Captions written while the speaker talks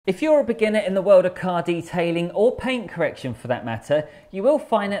If you're a beginner in the world of car detailing or paint correction for that matter, you will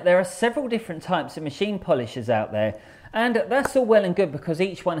find that there are several different types of machine polishers out there. And that's all well and good because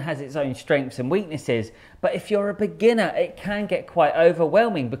each one has its own strengths and weaknesses. But if you're a beginner, it can get quite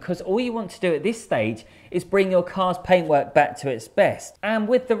overwhelming because all you want to do at this stage is bring your car's paintwork back to its best. And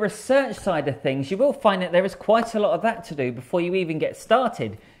with the research side of things, you will find that there is quite a lot of that to do before you even get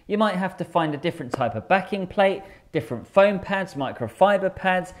started. You might have to find a different type of backing plate, different foam pads, microfiber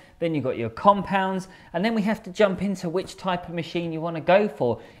pads, then you've got your compounds, and then we have to jump into which type of machine you want to go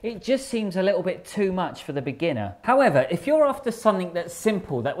for. It just seems a little bit too much for the beginner. However, if you're after something that's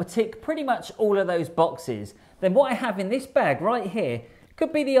simple, that will tick pretty much all of those boxes, then what I have in this bag right here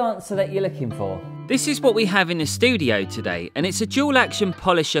could be the answer that you're looking for. This is what we have in the studio today, and it's a dual action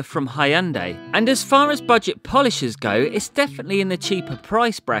polisher from Hyundai. And as far as budget polishers go, it's definitely in the cheaper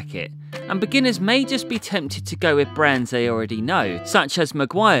price bracket. And beginners may just be tempted to go with brands they already know, such as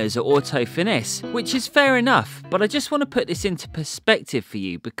Meguiar's or Auto Finesse, which is fair enough, but I just want to put this into perspective for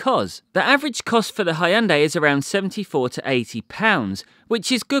you because the average cost for the Hyundai is around £74 to £80,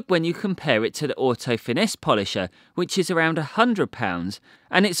 which is good when you compare it to the Auto Finesse polisher, which is around £100,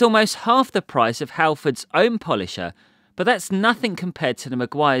 and it's almost half the price of Halford's own polisher. But that's nothing compared to the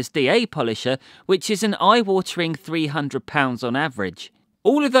Meguiar's DA polisher, which is an eye-watering £300 on average.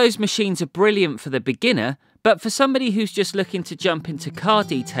 All of those machines are brilliant for the beginner, but for somebody who's just looking to jump into car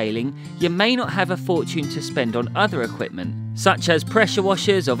detailing, you may not have a fortune to spend on other equipment, such as pressure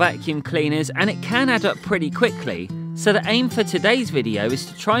washers or vacuum cleaners, and it can add up pretty quickly. So the aim for today's video is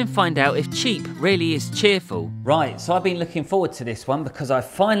to try and find out if cheap really is cheerful. Right, so I've been looking forward to this one because I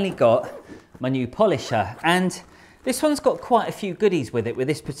finally got my new polisher, and this one's got quite a few goodies with it, with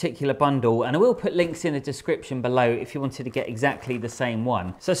this particular bundle, and I will put links in the description below if you wanted to get exactly the same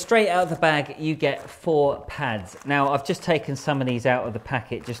one. So straight out of the bag you get 4 pads. Now I've just taken some of these out of the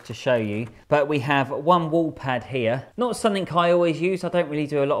packet just to show you, but we have one wall pad here. Not something I always use, I don't really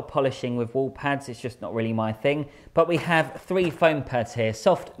do a lot of polishing with wall pads, it's just not really my thing. But we have 3 foam pads here,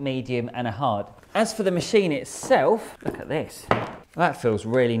 soft, medium and a hard. As for the machine itself, look at this. That feels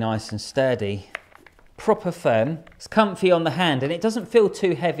really nice and sturdy. Proper firm, it's comfy on the hand and it doesn't feel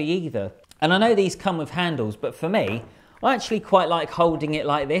too heavy either. And I know these come with handles, but for me, I actually quite like holding it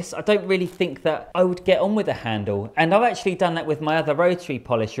like this. I don't really think that I would get on with a handle. And I've actually done that with my other rotary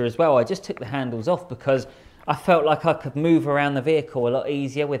polisher as well. I just took the handles off because I felt like I could move around the vehicle a lot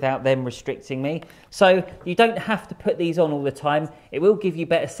easier without them restricting me. So you don't have to put these on all the time. It will give you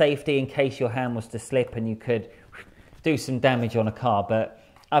better safety in case your hand was to slip and you could do some damage on a car, but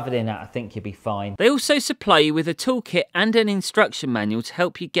other than that, I think you'll be fine. They also supply you with a toolkit and an instruction manual to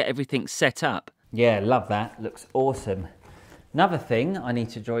help you get everything set up. Yeah, love that. Looks awesome. Another thing I need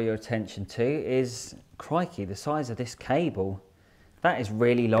to draw your attention to is, crikey, the size of this cable. That is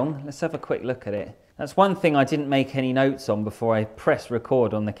really long. Let's have a quick look at it. That's one thing I didn't make any notes on before I press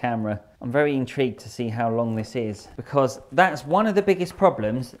record on the camera. I'm very intrigued to see how long this is because that's one of the biggest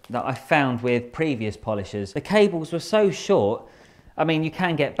problems that I found with previous polishers. The cables were so short. I mean, you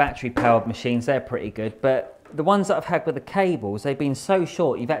can get battery-powered machines, they're pretty good, but the ones that I've had with the cables, they've been so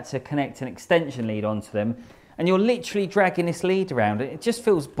short, you've had to connect an extension lead onto them, and you're literally dragging this lead around. It just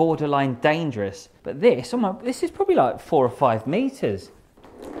feels borderline dangerous. But this, this is probably like 4 or 5 meters.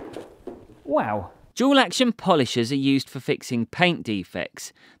 Wow. Dual action polishers are used for fixing paint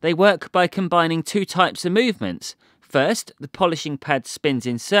defects. They work by combining 2 types of movements. First, the polishing pad spins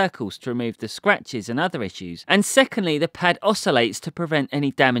in circles to remove the scratches and other issues. And secondly, the pad oscillates to prevent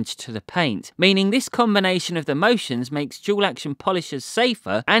any damage to the paint, meaning this combination of the motions makes dual action polishers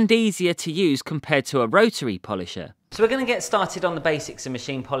safer and easier to use compared to a rotary polisher. So we're going to get started on the basics of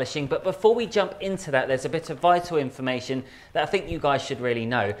machine polishing, but before we jump into that, there's a bit of vital information that I think you guys should really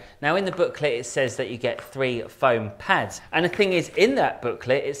know. Now in the booklet it says that you get 3 foam pads, and the thing is, in that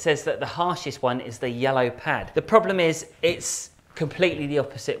booklet it says that the harshest one is the yellow pad. The problem is it's completely the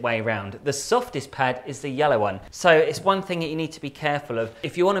opposite way around. The softest pad is the yellow one. So it's one thing that you need to be careful of.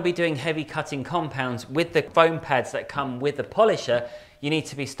 If you want to be doing heavy cutting compounds with the foam pads that come with the polisher, you need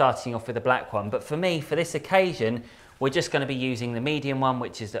to be starting off with the black one. But for me, for this occasion, we're just going to be using the medium one,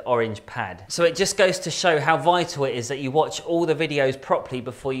 which is the orange pad. So it just goes to show how vital it is that you watch all the videos properly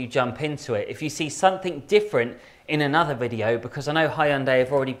before you jump into it. If you see something different in another video, because I know Hyundai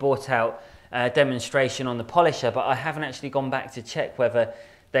have already brought out a demonstration on the polisher, but I haven't actually gone back to check whether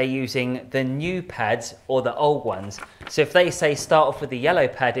they're using the new pads or the old ones. So if they say start off with the yellow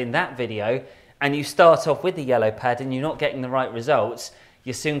pad in that video, and you start off with the yellow pad and you're not getting the right results,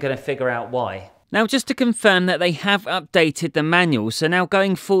 you're soon going to figure out why. Now just to confirm that they have updated the manual, so now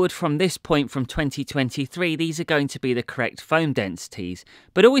going forward from this point from 2023, these are going to be the correct foam densities,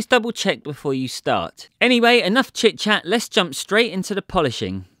 but always double check before you start. Anyway, enough chit chat, let's jump straight into the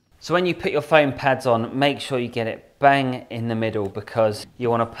polishing. So when you put your foam pads on, make sure you get it bang in the middle because you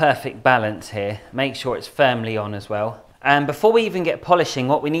want a perfect balance here. Make sure it's firmly on as well. And before we even get polishing,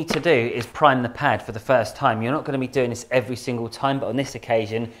 what we need to do is prime the pad for the first time. You're not going to be doing this every single time, but on this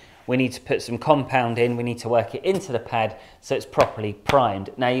occasion, we need to put some compound in, we need to work it into the pad so it's properly primed.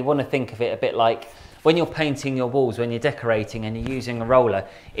 Now you want to think of it a bit like when you're painting your walls, when you're decorating and you're using a roller,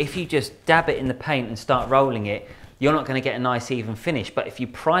 if you just dab it in the paint and start rolling it, you're not going to get a nice even finish. But if you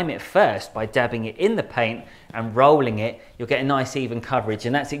prime it first by dabbing it in the paint and rolling it, you'll get a nice even coverage.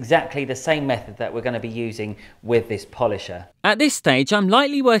 And that's exactly the same method that we're going to be using with this polisher. At this stage, I'm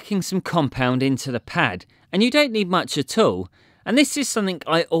lightly working some compound into the pad, and you don't need much at all. And this is something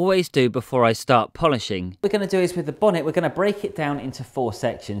I always do before I start polishing. What we're going to do is with the bonnet, we're going to break it down into 4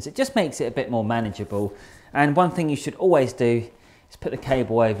 sections. It just makes it a bit more manageable. And one thing you should always do is put the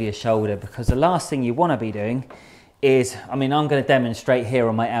cable over your shoulder, because the last thing you want to be doing is, I mean, I'm going to demonstrate here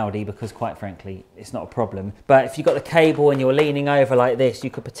on my Audi because quite frankly, it's not a problem. But if you've got the cable and you're leaning over like this, you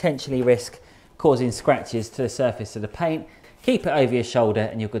could potentially risk causing scratches to the surface of the paint. Keep it over your shoulder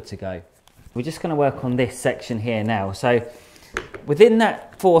and you're good to go. We're just going to work on this section here now. So within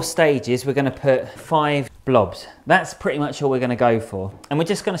that 4 stages, we're going to put 5 blobs. That's pretty much all we're going to go for. And we're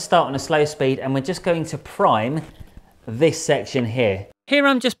just going to start on a slow speed and we're just going to prime this section here. Here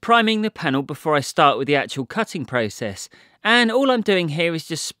I'm just priming the panel before I start with the actual cutting process. And all I'm doing here is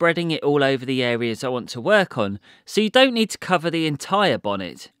just spreading it all over the areas I want to work on, so you don't need to cover the entire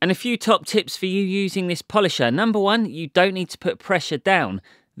bonnet. And a few top tips for you using this polisher. Number 1, you don't need to put pressure down.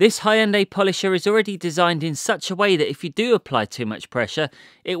 This Hyundai polisher is already designed in such a way that if you do apply too much pressure,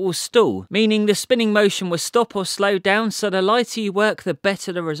 it will stall, meaning the spinning motion will stop or slow down, so the lighter you work, the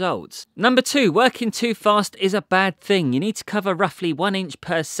better the results. Number 2, working too fast is a bad thing. You need to cover roughly 1 inch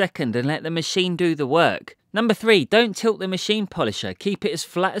per second and let the machine do the work. Number 3, don't tilt the machine polisher. Keep it as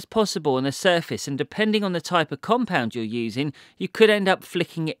flat as possible on the surface, and depending on the type of compound you're using, you could end up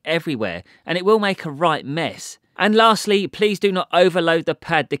flicking it everywhere, and it will make a right mess. And lastly, please do not overload the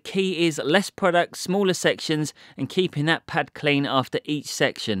pad. The key is less product, smaller sections, and keeping that pad clean after each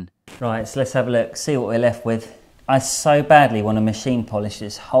section. Right, so let's have a look, see what we're left with. I so badly want to machine polish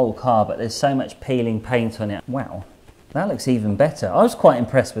this whole car, but there's so much peeling paint on it. Wow, that looks even better. I was quite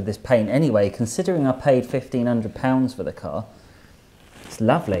impressed with this paint anyway, considering I paid £1,500 for the car. It's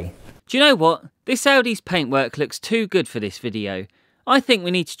lovely. Do you know what? This Audi's paintwork looks too good for this video. I think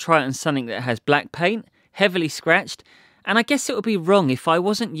we need to try it on something that has black paint, heavily scratched, and I guess it would be wrong if I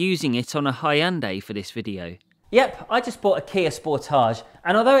wasn't using it on a Hyundai for this video. Yep, I just bought a Kia Sportage,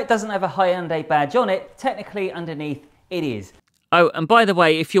 and although it doesn't have a Hyundai badge on it, technically underneath it is. Oh, and by the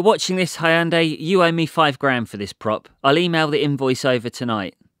way, if you're watching this Hyundai, you owe me £5 for this prop. I'll email the invoice over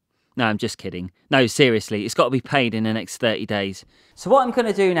tonight. No, I'm just kidding. No, seriously, it's got to be paid in the next 30 days. So what I'm going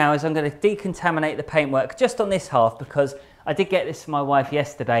to do now is I'm going to decontaminate the paintwork just on this half, because I did get this for my wife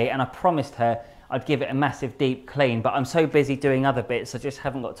yesterday and I promised her I'd give it a massive deep clean, but I'm so busy doing other bits I just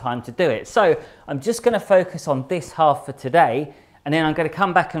haven't got time to do it. So I'm just going to focus on this half for today, and then I'm going to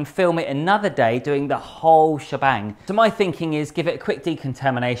come back and film it another day doing the whole shebang. So my thinking is give it a quick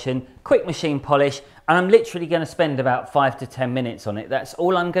decontamination, quick machine polish, and I'm literally going to spend about 5 to 10 minutes on it. That's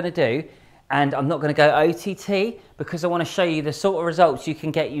all I'm going to do, and I'm not going to go OTT because I want to show you the sort of results you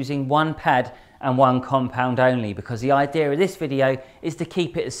can get using 1 pad and 1 compound only, because the idea of this video is to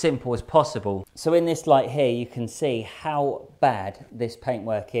keep it as simple as possible. So in this light here you can see how bad this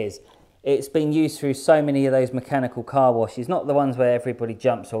paintwork is. It's been used through so many of those mechanical car washes, not the ones where everybody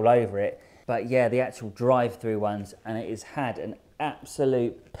jumps all over it, but yeah, the actual drive-through ones, and it has had an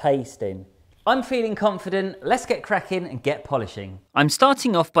absolute pasting. I'm feeling confident, let's get cracking and get polishing. I'm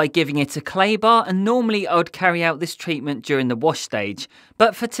starting off by giving it a clay bar, and normally I would carry out this treatment during the wash stage,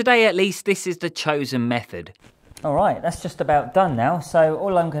 but for today at least this is the chosen method. Alright, that's just about done now, so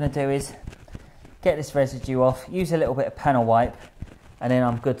all I'm going to do is get this residue off, use a little bit of panel wipe, and then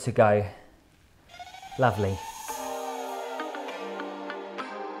I'm good to go. Lovely.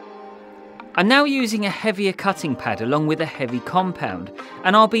 I'm now using a heavier cutting pad along with a heavy compound,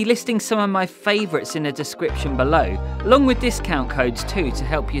 and I'll be listing some of my favourites in the description below, along with discount codes too to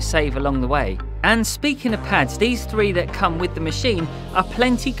help you save along the way. And speaking of pads, these 3 that come with the machine are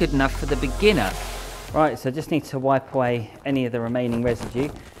plenty good enough for the beginner. Right, so I just need to wipe away any of the remaining residue,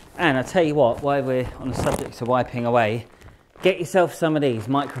 and I'll tell you what, while we're on the subject of wiping away, get yourself some of these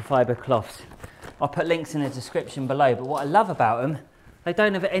microfiber cloths. I'll put links in the description below, but what I love about them, they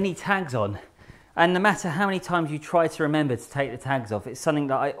don't have any tags on. And no matter how many times you try to remember to take the tags off, it's something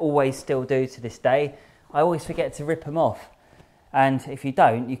that I always still do to this day. I always forget to rip them off. And if you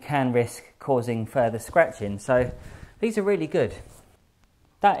don't, you can risk causing further scratching. So these are really good.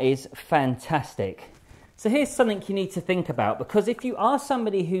 That is fantastic. So here's something you need to think about, because if you are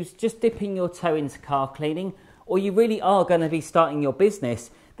somebody who's just dipping your toe into car cleaning, or you really are going to be starting your business,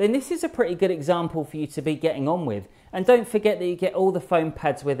 then this is a pretty good example for you to be getting on with. And don't forget that you get all the foam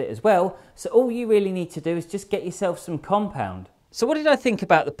pads with it as well. So all you really need to do is just get yourself some compound. So what did I think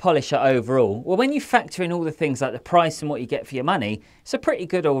about the polisher overall? Well, when you factor in all the things like the price and what you get for your money, it's a pretty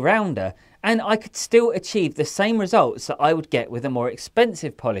good all-rounder. And I could still achieve the same results that I would get with a more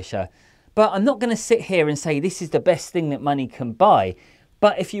expensive polisher. But I'm not going to sit here and say this is the best thing that money can buy.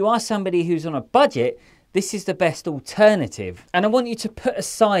 But if you are somebody who's on a budget, this is the best alternative. And I want you to put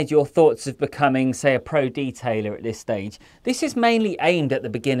aside your thoughts of becoming, say, a pro detailer at this stage. This is mainly aimed at the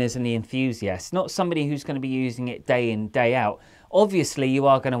beginners and the enthusiasts, not somebody who's going to be using it day in, day out. Obviously, you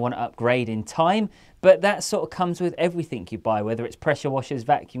are going to want to upgrade in time, but that sort of comes with everything you buy, whether it's pressure washers,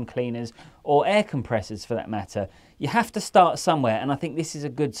 vacuum cleaners, or air compressors for that matter. You have to start somewhere, and I think this is a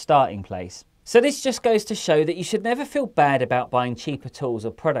good starting place. So this just goes to show that you should never feel bad about buying cheaper tools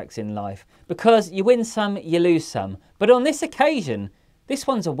or products in life, because you win some, you lose some. But on this occasion, this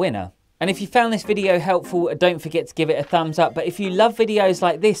one's a winner. And if you found this video helpful, don't forget to give it a thumbs up. But if you love videos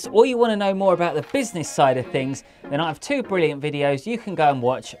like this, or you want to know more about the business side of things, then I have two brilliant videos you can go and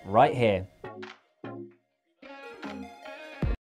watch right here.